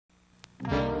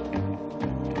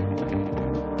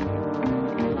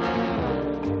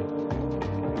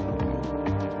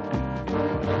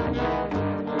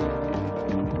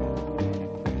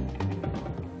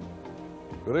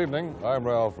Good evening, I'm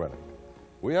Ralph Renick.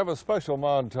 We have a special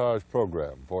montage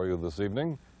program for you this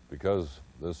evening because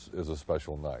this is a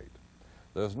special night.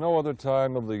 There's no other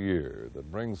time of the year that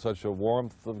brings such a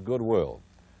warmth of goodwill,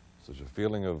 such a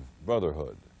feeling of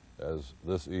brotherhood as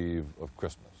this eve of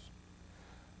Christmas.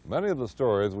 Many of the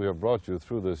stories we have brought you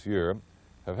through this year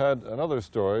have had another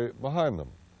story behind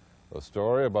them, a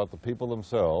story about the people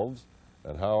themselves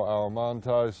and how our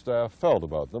montage staff felt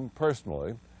about them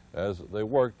personally as they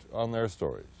worked on their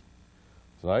stories.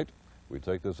 Tonight, we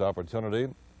take this opportunity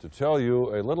to tell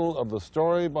you a little of the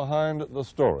story behind the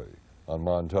story on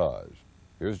Montage.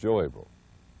 Here's Joe Abrell.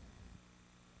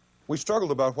 We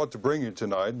struggled about what to bring you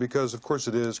tonight because, of course,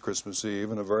 it is Christmas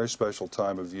Eve and a very special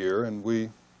time of year, and we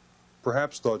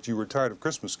perhaps thought you were tired of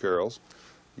Christmas carols,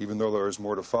 even though there is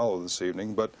more to follow this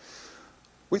evening. But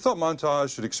we thought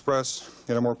Montage should express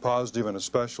in a more positive and a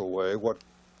special way what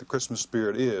the Christmas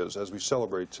spirit is as we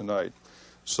celebrate tonight.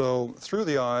 So through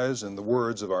the eyes and the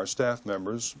words of our staff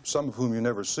members, some of whom you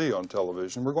never see on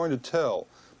television, we're going to tell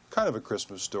kind of a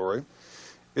Christmas story.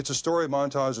 It's a story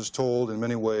Montage has told in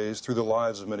many ways through the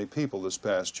lives of many people this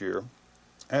past year,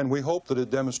 and we hope that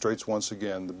it demonstrates once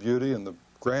again the beauty and the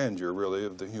grandeur, really,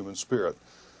 of the human spirit.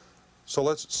 So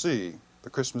let's see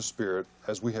the Christmas spirit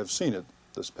as we have seen it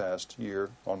this past year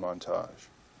on Montage.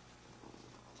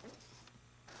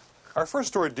 Our first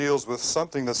story deals with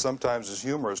something that sometimes is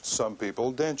humorous to some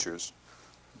people, dentures.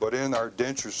 But in our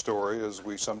denture story, as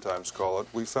we sometimes call it,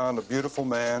 we found a beautiful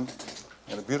man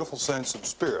and a beautiful sense of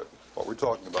spirit, what we're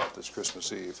talking about this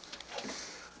Christmas Eve.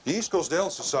 The East Coast Dental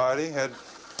Society had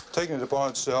taken it upon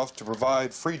itself to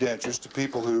provide free dentures to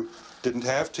people who didn't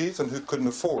have teeth and who couldn't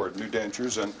afford new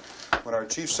dentures. And when our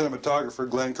chief cinematographer,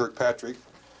 Glenn Kirkpatrick,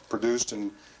 produced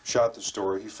and shot the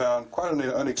story, he found quite an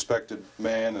unexpected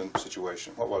man and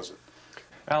situation. What was it?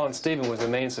 Alan Stephen was the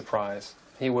main surprise.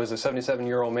 He was a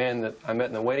 77-year-old man that I met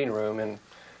in the waiting room and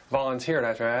volunteered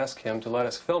after I asked him to let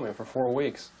us film him for 4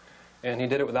 weeks. And he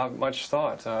did it without much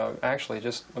thought. Actually,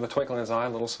 just with a twinkle in his eye, a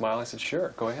little smile, I said,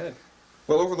 sure, go ahead.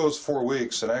 Well, over those 4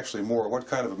 weeks, and actually more, what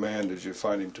kind of a man did you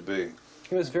find him to be?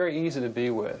 He was very easy to be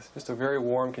with, just a very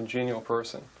warm, congenial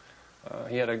person.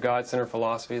 He had a God-centered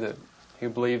philosophy that he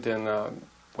believed in,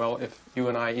 well, if you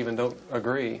and I even don't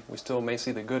agree, we still may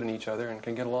see the good in each other and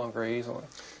can get along very easily.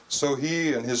 So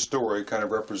he and his story kind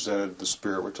of represented the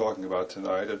spirit we're talking about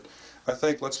tonight. And I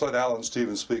think let's let Alan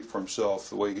Stevens speak for himself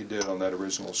the way he did on that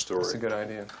original story. That's a good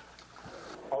idea.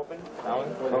 Open, Alan?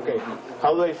 Okay.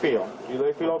 How do they feel? Do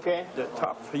they feel okay? The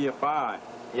top feel fine.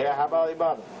 Yeah, how about the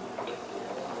bottom?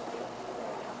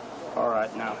 All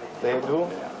right now. They do?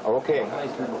 Okay.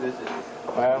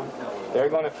 Well, they're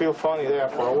going to feel funny there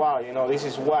for a while. You know, this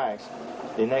is wax.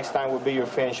 The next time will be your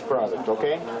finished product,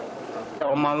 okay?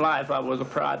 All my life I was a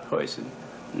proud person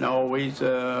and always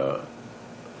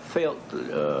felt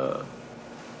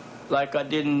like I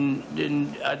didn't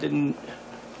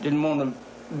want to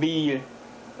be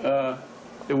the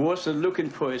worst looking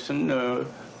person,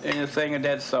 anything of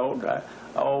that sort. I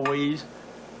always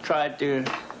tried to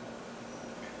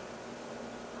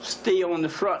stay on the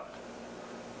front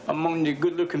among the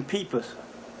good looking people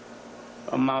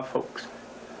of my folks.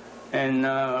 And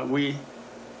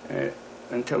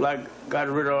until I got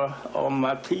rid of all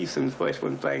my teeth and first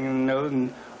one thing and another,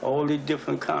 and all the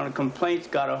different kind of complaints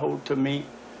got a hold to me,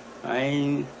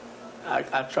 I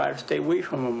try to stay away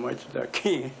from them as much as I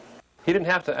can. He didn't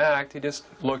have to act, he just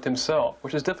looked himself,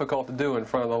 which is difficult to do in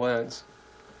front of the lens.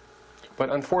 But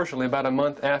unfortunately, about a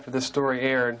month after this story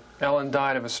aired, Alan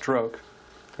died of a stroke,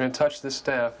 and it touched this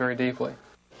staff very deeply.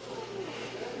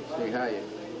 Say hi.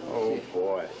 Oh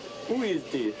boy. Who is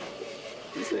this?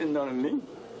 This ain't none of me.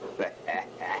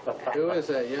 Who is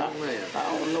that young man? I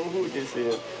don't know who this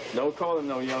is. Don't call him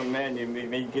no young man. You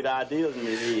may get ideas in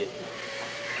his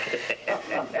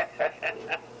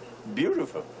head.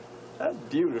 Beautiful. That's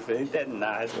beautiful. Ain't that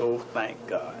nice? Oh, thank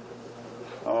God.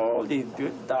 All these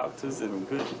good doctors and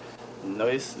good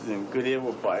nurses and good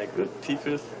everybody, good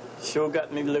people, sure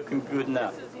got me looking good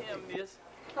now. This is him, miss.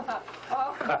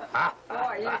 Oh,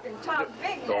 boy, you can talk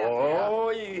big now. Oh,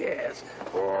 yes.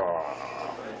 Oh.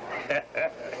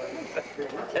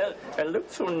 It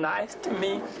looks so nice to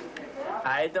me.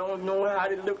 I don't know how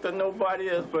they look to nobody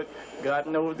else, but God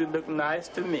knows they look nice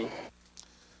to me.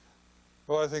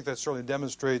 Well, I think that certainly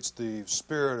demonstrates the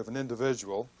spirit of an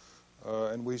individual,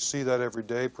 and we see that every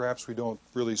day. Perhaps we don't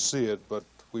really see it, but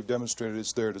we've demonstrated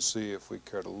it's there to see if we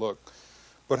care to look.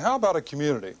 But how about a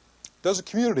community? Does a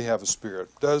community have a spirit?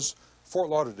 Does Fort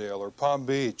Lauderdale or Palm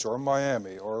Beach or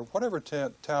Miami or whatever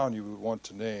town you would want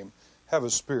to name have a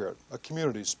spirit, a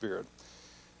community spirit?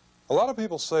 A lot of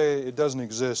people say it doesn't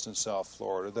exist in South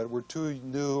Florida, that we're too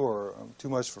new or too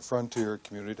much of a frontier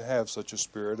community to have such a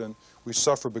spirit, and we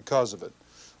suffer because of it.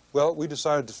 Well, we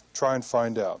decided to try and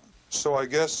find out. So I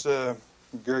guess, Gary,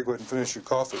 go ahead and finish your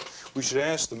coffee. We should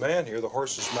ask the man here, the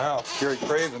horse's mouth, Gary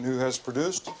Craven, who has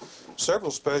produced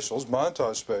several specials,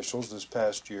 montage specials, this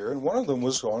past year, and one of them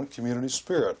was on community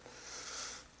spirit.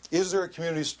 Is there a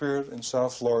community spirit in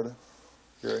South Florida,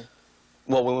 Gary?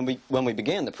 Well, when we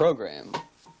began the program,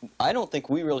 I don't think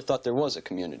we really thought there was a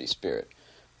community spirit.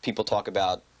 People talk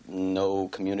about no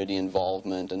community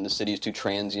involvement, and the city is too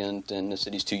transient, and the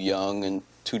city's too young and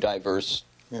too diverse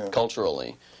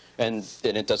culturally, and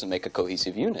it doesn't make a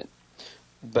cohesive unit.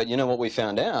 But you know what we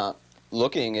found out,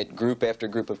 looking at group after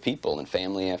group of people and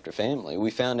family after family,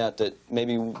 we found out that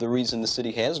maybe the reason the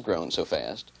city has grown so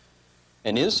fast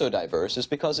and is so diverse is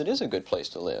because it is a good place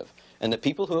to live, and the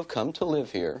people who have come to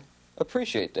live here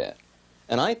appreciate that.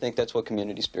 And I think that's what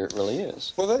community spirit really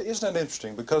is. Well, isn't that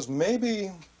interesting? Because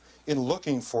maybe in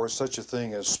looking for such a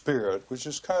thing as spirit, which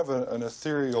is kind of an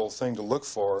ethereal thing to look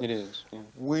for, it is. Yeah.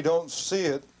 We don't see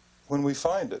it when we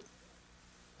find it.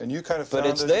 And you kind of found it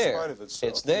in spite of itself.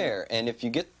 It's there. And if you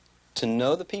get to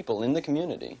know the people in the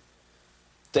community,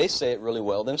 they say it really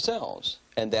well themselves.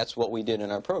 And that's what we did in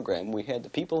our program. We had the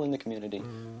people in the community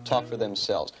talk for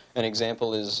themselves. An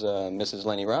example is Mrs.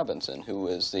 Lenny Robinson, who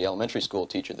is the elementary school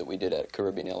teacher that we did at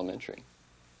Caribbean Elementary.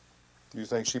 You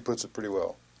think she puts it pretty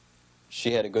well?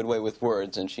 She had a good way with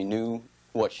words, and she knew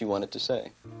what she wanted to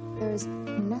say. There's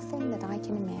nothing that I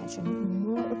can imagine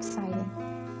more exciting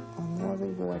or more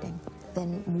rewarding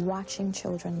than watching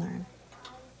children learn.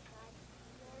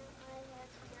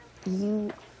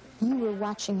 You were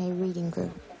watching a reading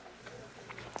group.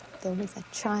 There was a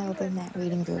child in that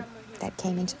reading group that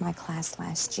came into my class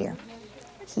last year.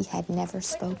 He had never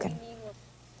spoken,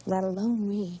 let alone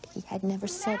read. He had never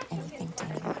said anything to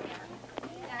anyone.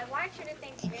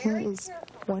 And he was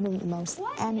one of the most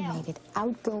animated,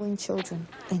 outgoing children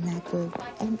in that group.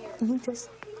 And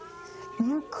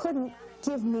you couldn't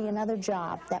give me another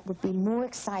job that would be more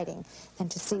exciting than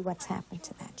to see what's happened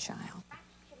to that child.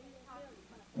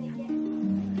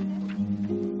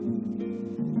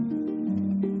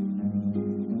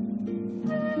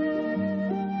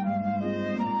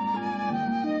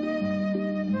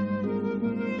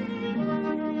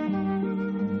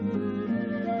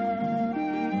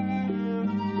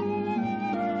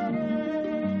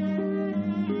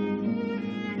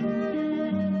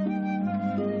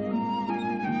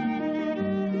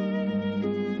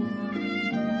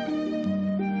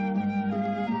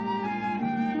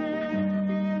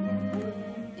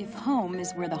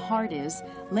 Where the heart is,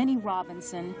 Lenny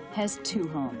Robinson has two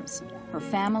homes, her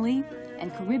family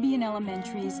and Caribbean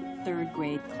Elementary's third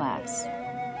grade class.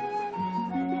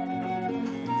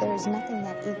 There's nothing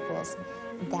that equals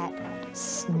that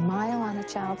smile on a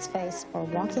child's face or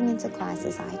walking into class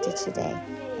as I did today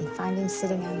and finding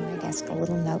sitting on my desk a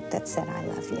little note that said, "I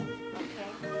love you."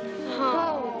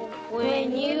 Home.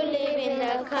 When you live in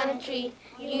the country,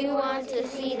 you want to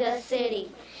see the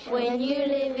city. When you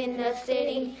live in the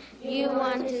city, you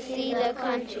want to see the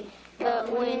country.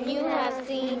 But when you have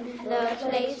seen the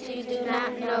place you do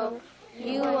not know,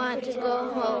 you want to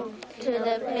go home to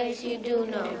the place you do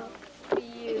know.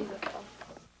 Beautiful.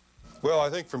 Well, I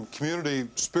think from community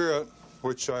spirit,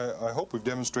 which I hope we've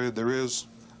demonstrated there is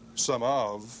some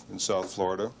of in South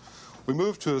Florida, we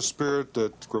move to a spirit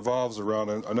that revolves around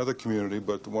another community,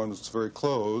 but the one that's very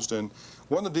closed, and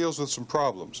one that deals with some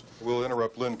problems. We'll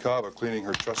interrupt Lynn Cava cleaning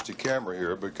her trusty camera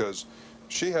here because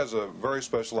she has a very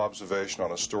special observation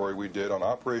on a story we did on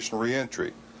Operation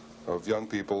Reentry of young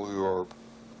people who are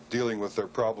dealing with their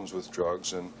problems with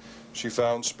drugs, and she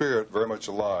found spirit very much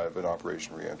alive in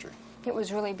Operation Reentry. It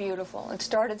was really beautiful. It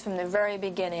started from the very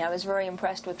beginning. I was very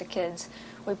impressed with the kids.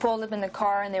 We pulled up in the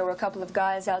car, and there were a couple of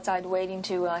guys outside waiting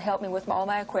to help me with all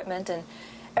my equipment, and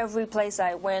every place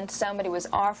I went, somebody was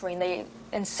offering. They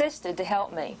insisted to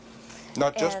help me.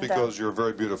 Not just because you're a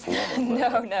very beautiful woman.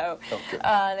 No.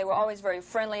 Okay. They were always very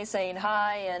friendly, saying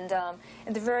hi, and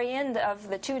at the very end of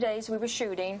the 2 days we were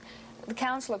shooting, the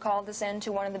counselor called us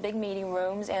into one of the big meeting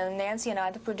rooms, and Nancy and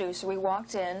I, the producer, we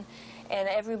walked in, and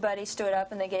everybody stood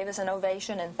up and they gave us an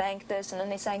ovation and thanked us, and then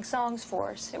they sang songs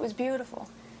for us. It was beautiful.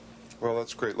 Well,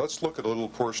 that's great. Let's look at a little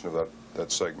portion of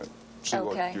that segment, see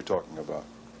what you're talking about.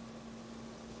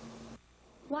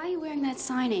 Why are you wearing that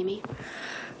sign, Amy?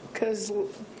 Because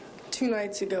 2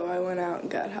 nights ago I went out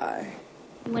and got high.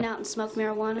 You went out and smoked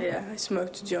marijuana? Yeah, I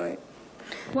smoked a joint.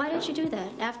 Why did you do that,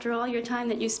 after all your time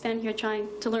that you spent here trying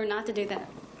to learn not to do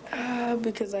that?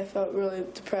 Because I felt really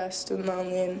depressed and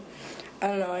lonely, and I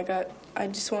don't know, I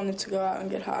just wanted to go out and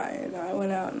get high, and I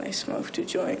went out and I smoked a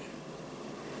joint.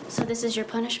 So this is your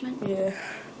punishment? Yeah.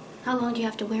 How long do you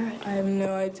have to wear it? I have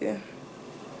no idea.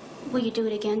 Will you do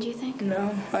it again, do you think?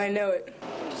 No, I know it.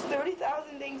 There's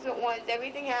 30,000 things at once,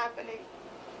 everything happening.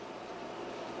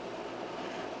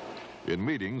 In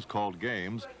meetings called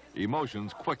games,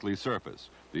 emotions quickly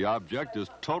surface. The object is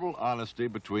total honesty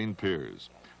between peers.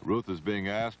 Ruth is being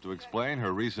asked to explain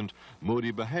her recent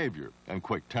moody behavior and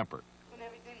quick temper. When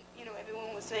everything, you know,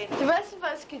 everyone was saying, the rest of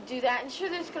us could do that, and sure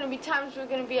there's going to be times we're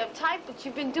going to be uptight, but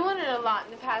you've been doing it a lot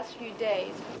in the past few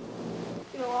days.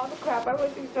 You know, all the crap I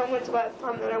went through so much last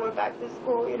time that I went back to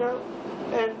school, you know,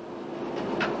 and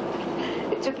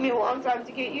it took me a long time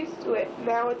to get used to it.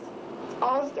 Now it's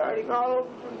all starting all over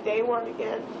from day one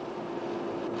again.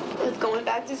 It's going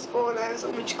back to school, and I have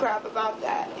so much crap about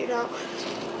that, you know.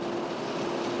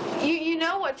 You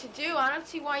know what to do. I don't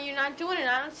see why you're not doing it.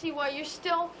 I don't see why you're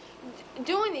still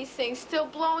doing these things, still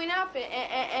blowing up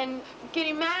and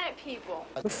getting mad at people.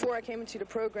 Before I came into the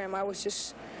program, I was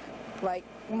just like,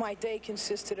 my day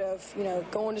consisted of, you know,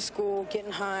 going to school,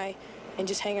 getting high, and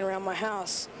just hanging around my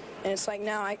house. And it's like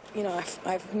now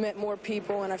I've met more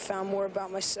people, and I found more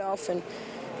about myself and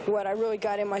what I really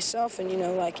got in myself. And, you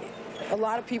know, like, a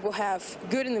lot of people have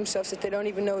good in themselves that they don't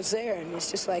even know is there. And it's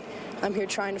just like, I'm here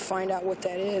trying to find out what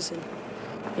that is. And,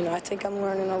 you know, I think I'm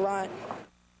learning a lot.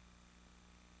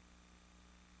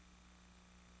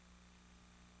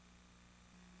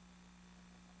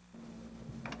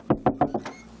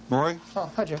 Maury?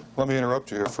 Oh, hi, Joe. Let me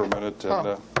interrupt you here for a minute.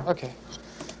 And, okay.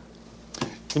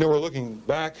 You know, we're looking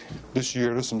back this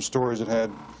year to some stories that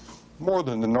had more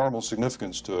than the normal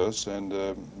significance to us, and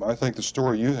I think the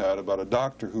story you had about a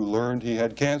doctor who learned he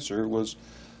had cancer was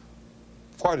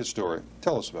quite a story.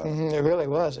 Tell us about it. It really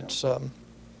was. It's one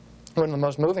of the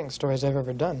most moving stories I've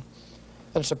ever done.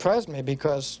 And it surprised me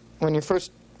because when you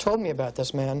first told me about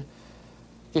this man,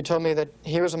 you told me that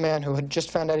he was a man who had just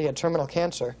found out he had terminal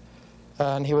cancer,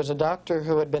 and he was a doctor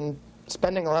who had been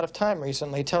spending a lot of time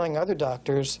recently telling other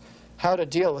doctors how to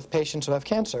deal with patients who have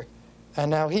cancer.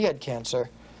 And now he had cancer,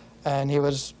 and he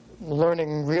was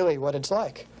learning really what it's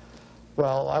like.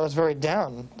 Well, I was very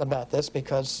down about this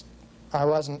because I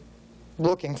wasn't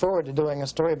looking forward to doing a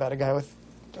story about a guy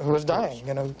who was dying.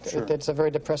 You know, Sure. it's a very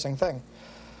depressing thing.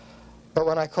 But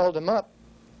when I called him up,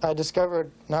 I discovered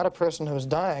not a person who's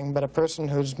dying, but a person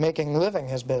who's making living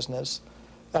his business.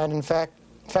 And in fact,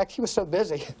 he was so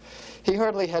busy, he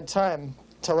hardly had time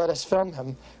to let us film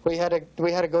him. We had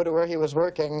to go to where he was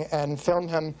working and film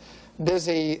him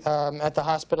busy at the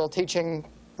hospital teaching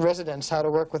residents how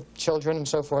to work with children and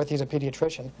so forth. He's a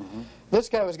pediatrician. This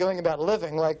guy was going about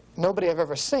living like nobody I've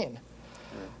ever seen.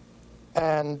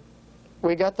 And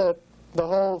we got the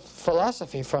whole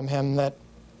philosophy from him that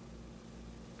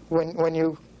when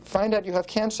you find out you have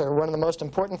cancer, one of the most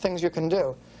important things you can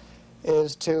do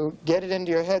is to get it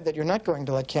into your head that you're not going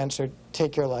to let cancer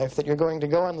take your life, that you're going to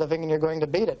go on living and you're going to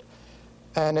beat it.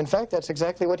 And in fact, that's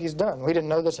exactly what he's done. We didn't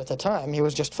know this at the time. He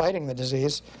was just fighting the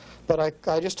disease. But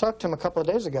I just talked to him a couple of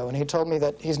days ago, and he told me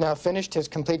that he's now finished his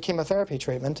complete chemotherapy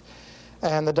treatment.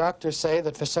 And the doctors say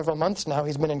that for several months now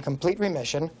he's been in complete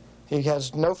remission. He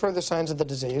has no further signs of the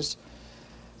disease.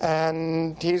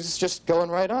 And he's just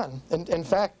going right on. In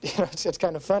fact, you know, it's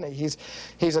kind of funny.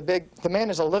 The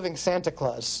man is a living Santa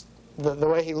Claus. The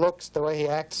way he looks, the way he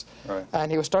acts. Right.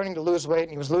 And he was starting to lose weight,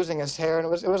 and he was losing his hair, and it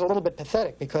was a little bit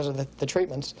pathetic because of the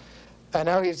treatments. And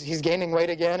now he's gaining weight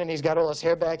again, and he's got all his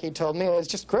hair back, he told me. It's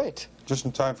just great. Just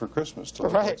in time for Christmas to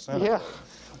look like Santa. Yeah.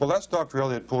 Well, that's Dr.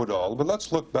 Elliot Podol, but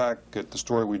let's look back at the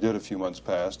story we did a few months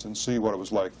past and see what it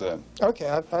was like then. Okay,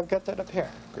 I've got that up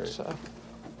here. Great. So.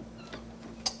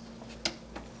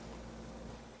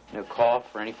 No cough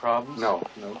or any problems? No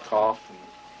cough.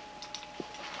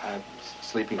 I'm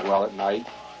sleeping well at night.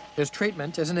 His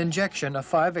treatment is an injection of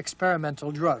 5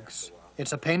 experimental drugs.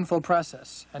 It's a painful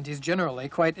process, and he's generally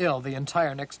quite ill the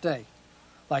entire next day.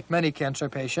 Like many cancer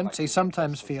patients, he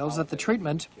sometimes feels that the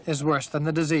treatment is worse than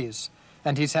the disease,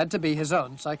 and he's had to be his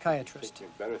own psychiatrist.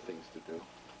 Better things to do.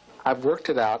 I've worked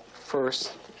it out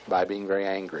first by being very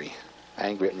angry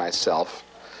at myself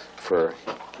for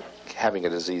having a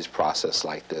disease process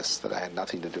like this that I had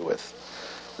nothing to do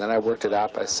with. Then I worked it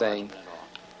out by saying,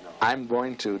 I'm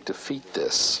going to defeat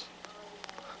this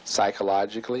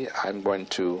psychologically. I'm going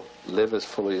to live as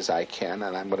fully as I can,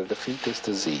 and I'm going to defeat this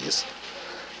disease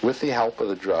with the help of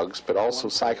the drugs, but also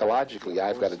psychologically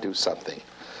I've got to do something.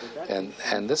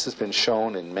 And this has been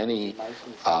shown in many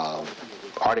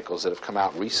articles that have come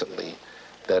out recently,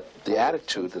 that the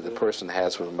attitude that the person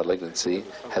has with a malignancy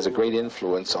has a great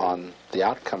influence on the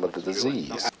outcome of the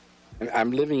disease.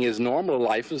 I'm living as normal a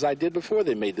life as I did before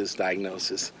they made this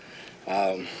diagnosis.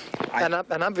 And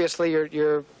obviously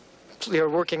you're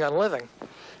working on living.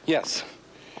 Yes.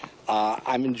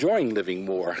 I'm enjoying living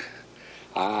more.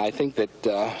 I think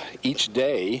that each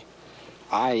day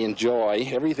I enjoy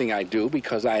everything I do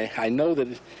because I know that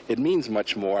it means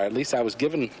much more. At least I was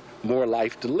given more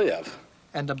life to live.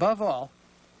 And above all,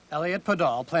 Elliot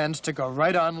Podol plans to go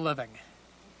right on living.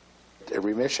 A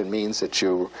remission means that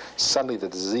suddenly the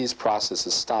disease process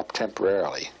is stopped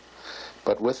temporarily.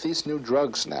 But with these new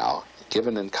drugs now,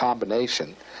 given in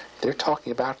combination, they're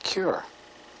talking about cure.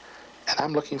 And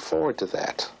I'm looking forward to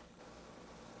that.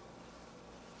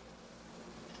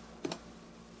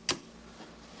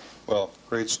 Well,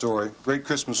 great story. Great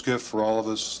Christmas gift for all of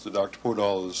us that Dr.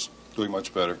 Podol is doing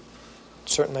much better.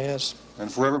 Certainly is.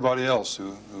 And for everybody else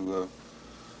who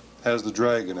has the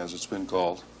dragon, as it's been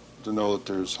called, to know that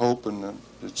there's hope and that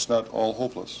it's not all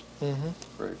hopeless. Mm-hmm.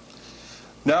 Great.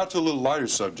 Now to a little lighter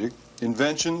subject,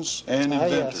 inventions and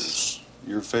inventors. Yes.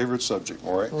 Your favorite subject,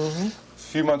 Maury. Mm-hmm. A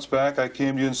few months back, I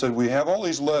came to you and said, we have all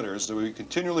these letters that we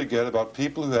continually get about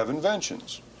people who have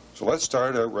inventions. So let's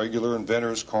start a regular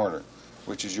Inventor's Corner,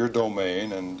 which is your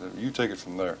domain, and you take it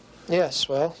from there. Yes,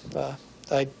 well,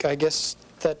 I guess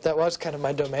that was kind of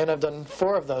my domain. I've done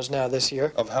 4 of those now this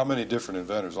year. Of how many different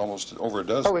inventors? Almost over a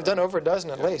dozen. Oh, we've done over a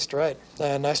dozen at least, right.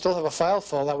 And I still have a file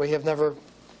full that we have never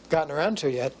gotten around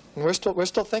to yet. And we're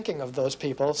still thinking of those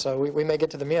people, so we may get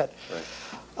to them yet. Right.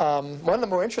 One of the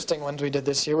more interesting ones we did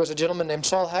this year was a gentleman named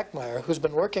Saul Hackmeyer, who's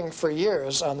been working for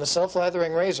years on the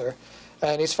self-lathering razor,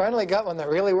 and he's finally got one that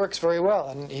really works very well,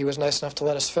 and he was nice enough to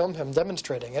let us film him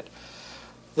demonstrating it.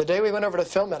 The day we went over to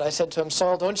film it, I said to him,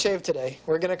 Saul, don't shave today.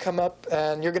 We're going to come up,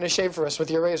 and you're going to shave for us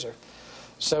with your razor.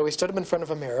 So we stood him in front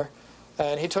of a mirror,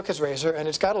 and he took his razor, and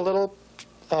it's got a little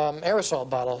aerosol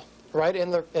bottle right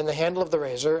in the handle of the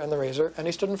razor, and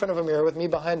he stood in front of a mirror with me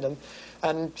behind him,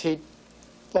 and he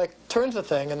turns the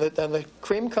thing, and the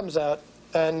cream comes out,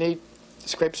 and he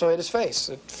scrapes away at his face.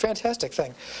 A fantastic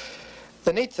thing.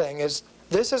 The neat thing is,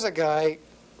 this is a guy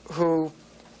who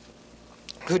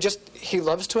he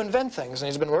loves to invent things, and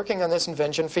he's been working on this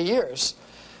invention for years.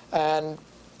 And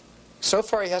so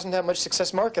far he hasn't had much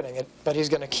success marketing it, but he's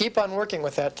going to keep on working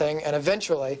with that thing, and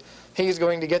eventually he's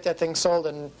going to get that thing sold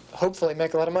and hopefully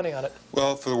make a lot of money on it.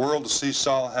 Well, for the world to see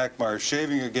Saul Hackmeyer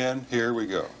shaving again, here we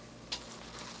go.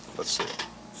 Let's see.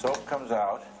 Soap comes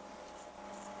out.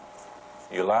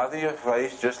 You lather your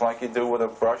face just like you do with a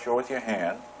brush or with your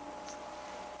hand.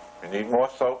 If you need more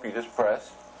soap, you just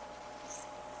press.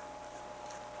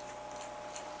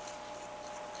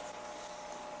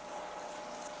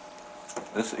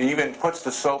 This even puts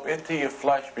the soap into your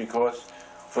flesh because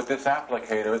with this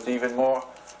applicator it's even more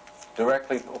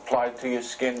directly applied to your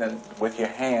skin than with your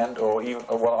hand, or even,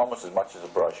 well, almost as much as a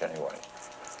brush anyway.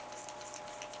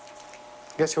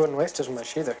 I guess you wouldn't waste as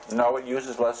much either. No, it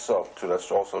uses less soap too,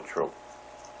 that's also true.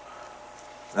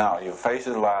 Now your face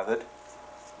is lathered,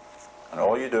 and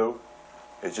all you do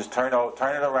is just turn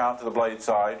it around to the blade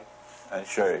side and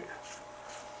shave.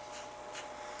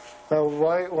 Well,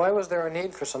 why was there a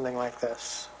need for something like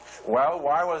this? Well,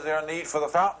 why was there a need for the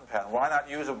fountain pen? Why not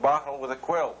use a bottle with a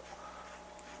quill?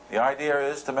 The idea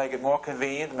is to make it more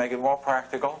convenient, make it more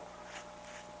practical,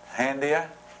 handier,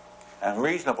 and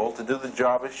reasonable to do the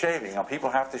job of shaving. Now, people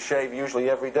have to shave usually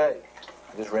every day.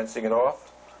 I'm just rinsing it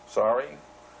off, sorry.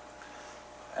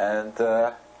 And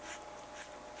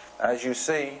as you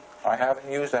see, I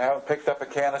haven't picked up a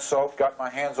can of soap, got my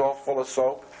hands all full of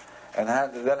soap, and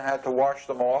then had to wash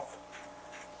them off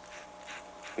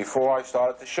before I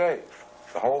started to shave.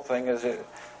 The whole thing is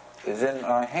in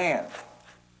my hand.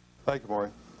 Thank you, Maury.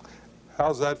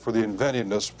 How's that for the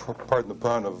inventiveness, pardon the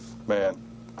pun, of man?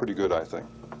 Pretty good, I think.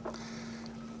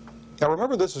 Now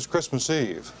remember, this is Christmas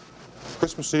Eve.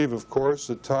 Christmas Eve, of course,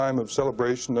 a time of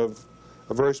celebration of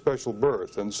a very special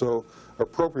birth, and so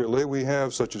appropriately we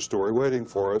have such a story waiting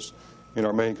for us in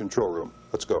our main control room.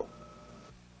 Let's go.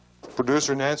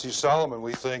 Producer Nancy Solomon,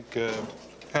 we think,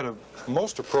 had a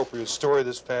most appropriate story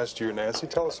this past year. Nancy,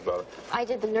 tell us about it. I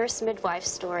did the nurse midwife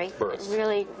story. Birth. It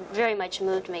really very much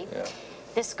moved me. Yeah.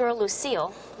 This girl,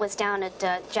 Lucille, was down at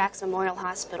Jackson Memorial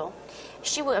Hospital.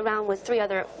 She was around with 3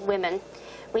 other women.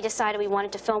 We decided we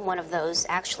wanted to film one of those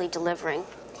actually delivering.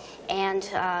 And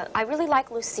I really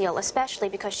like Lucille, especially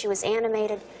because she was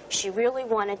animated. She really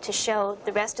wanted to show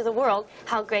the rest of the world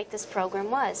how great this program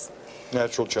was.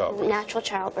 Natural childbirth. Natural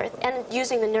childbirth, and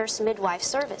using the nurse midwife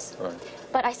service. Right.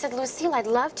 But I said, Lucille, I'd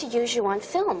love to use you on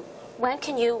film. When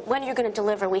are you going to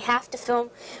deliver? We have to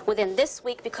film within this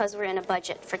week because we're in a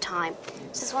budget for time.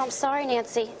 She says, well, I'm sorry,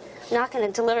 Nancy. I'm not going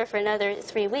to deliver for another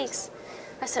 3 weeks.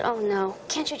 I said, oh, no.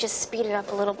 Can't you just speed it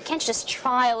up a little? Can't you just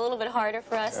try a little bit harder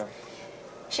for us? Yeah.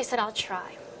 She said, I'll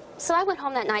try. So I went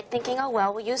home that night thinking, oh,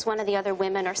 well, we'll use one of the other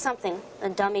women or something, a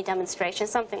dummy demonstration,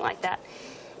 something like that.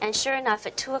 And sure enough,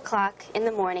 at 2 o'clock in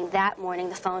the morning, that morning,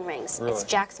 the phone rings. Really? It's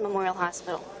Jackson Memorial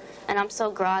Hospital. And I'm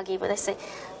so groggy, but they say,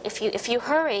 if you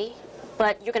hurry,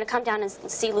 but you're going to come down and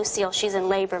see Lucille. She's in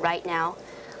labor right now.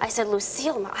 I said,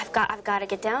 Lucille, I've got to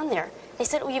get down there. They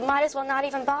said, well, you might as well not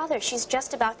even bother. She's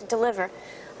just about to deliver.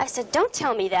 I said, don't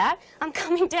tell me that. I'm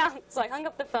coming down. So I hung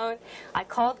up the phone. I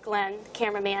called Glenn, the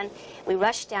cameraman. We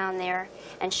rushed down there.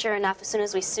 And sure enough, as soon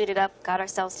as we suited up, got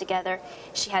ourselves together,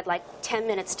 she had like 10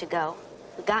 minutes to go.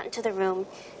 We got into the room,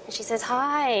 and she says,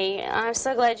 hi, I'm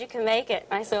so glad you can make it.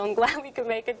 I said, I'm glad we can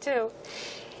make it, too.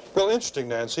 Well, interesting,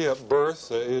 Nancy.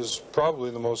 Birth is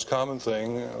probably the most common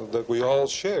thing that we all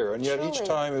share, and yet Truly. each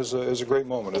time is a great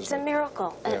moment, It's isn't a it?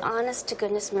 miracle, an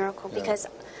honest-to-goodness miracle, Yeah. because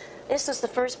this was the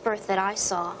first birth that I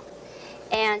saw.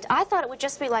 And I thought it would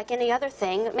just be like any other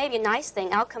thing, maybe a nice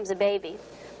thing, out comes a baby.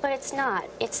 But it's not.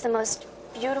 It's the most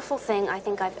beautiful thing I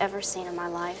think I've ever seen in my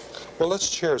life. Well, let's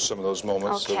share some of those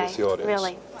moments Okay, with the audience.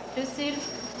 really. Lucille,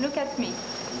 look at me.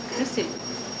 Lucille,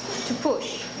 to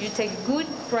push, you take good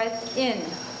breath in.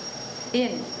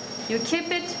 In. You keep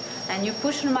it, and you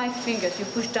push on my fingers. You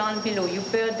push down below. You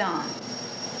bear down.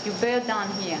 You bear down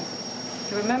here.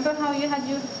 You remember how you had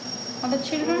your other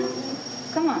children?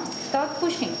 Come on, start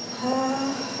pushing.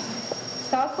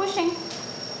 Start pushing.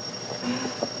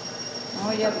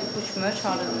 Oh, you have to push much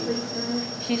harder than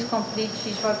this. She's complete,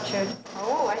 she's ruptured.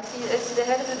 Oh, I see the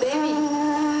head of the baby.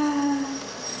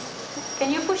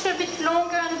 Can you push a bit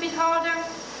longer and a bit harder?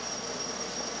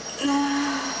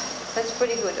 That's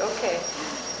pretty good, okay.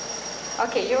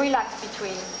 Okay, you relax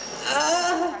between.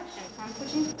 I'm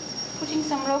putting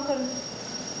some local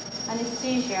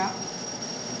anesthesia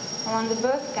around the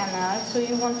birth canal so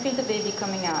you won't feel the baby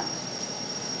coming out.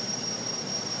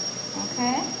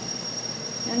 Okay?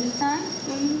 You understand?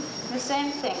 The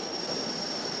same thing.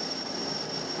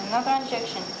 Another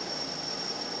injection.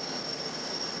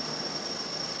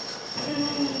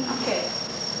 Okay.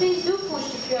 Please do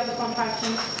push if you have a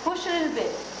contraction. Push a little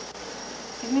bit.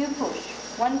 Give me a push.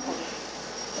 One push.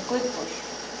 A good push.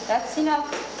 That's enough.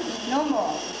 No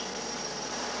more.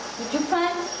 Would you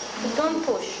pant? But don't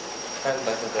push. And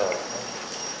let it go.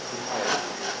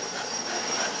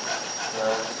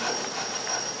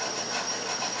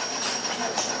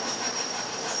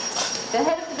 The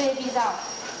head of the baby is out.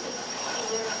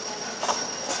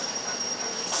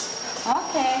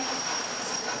 Okay.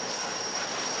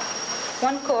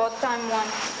 One cord, time one.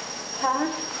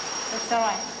 That's all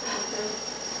right.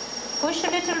 Push a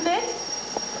little bit.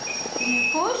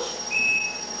 Push.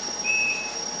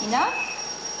 Enough?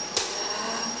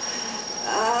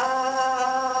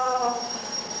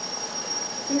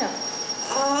 Enough.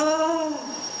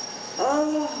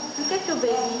 Look at your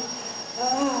baby.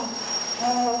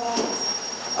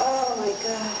 Oh my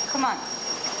God. Come on.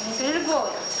 It's a little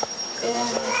boy.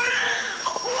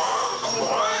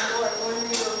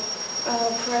 Oh,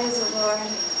 praise the Lord.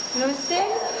 Lucy?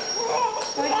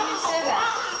 Why do you say that?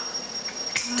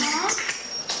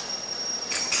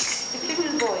 It's a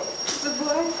little boy. The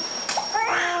boy?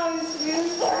 Oh, it's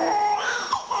beautiful.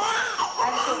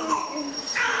 Absolutely.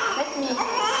 Let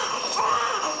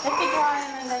me dry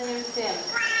him and then you'll see him.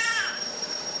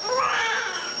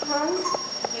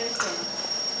 You'll see him.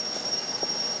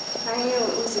 I knew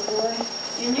it was a boy.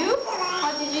 You knew?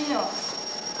 How did you know?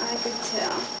 I could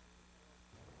tell.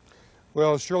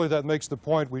 Well, surely that makes the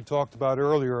point we talked about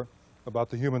earlier about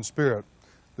the human spirit.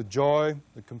 The joy,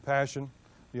 the compassion,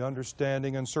 the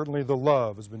understanding, and certainly the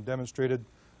love has been demonstrated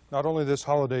not only this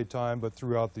holiday time, but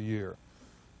throughout the year.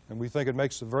 And we think it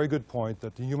makes a very good point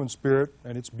that the human spirit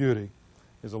and its beauty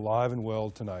is alive and well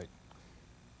tonight.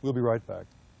 We'll be right back.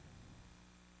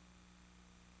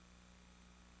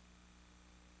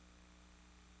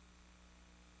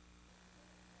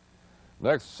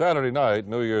 Next Saturday night,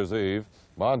 New Year's Eve,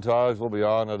 Montage will be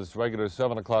on at its regular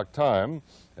 7 o'clock time,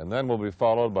 and then will be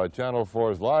followed by Channel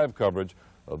 4's live coverage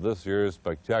of this year's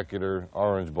spectacular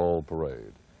Orange Bowl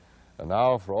parade. And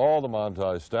now, for all the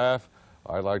Montage staff,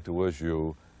 I'd like to wish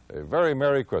you a very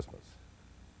Merry Christmas.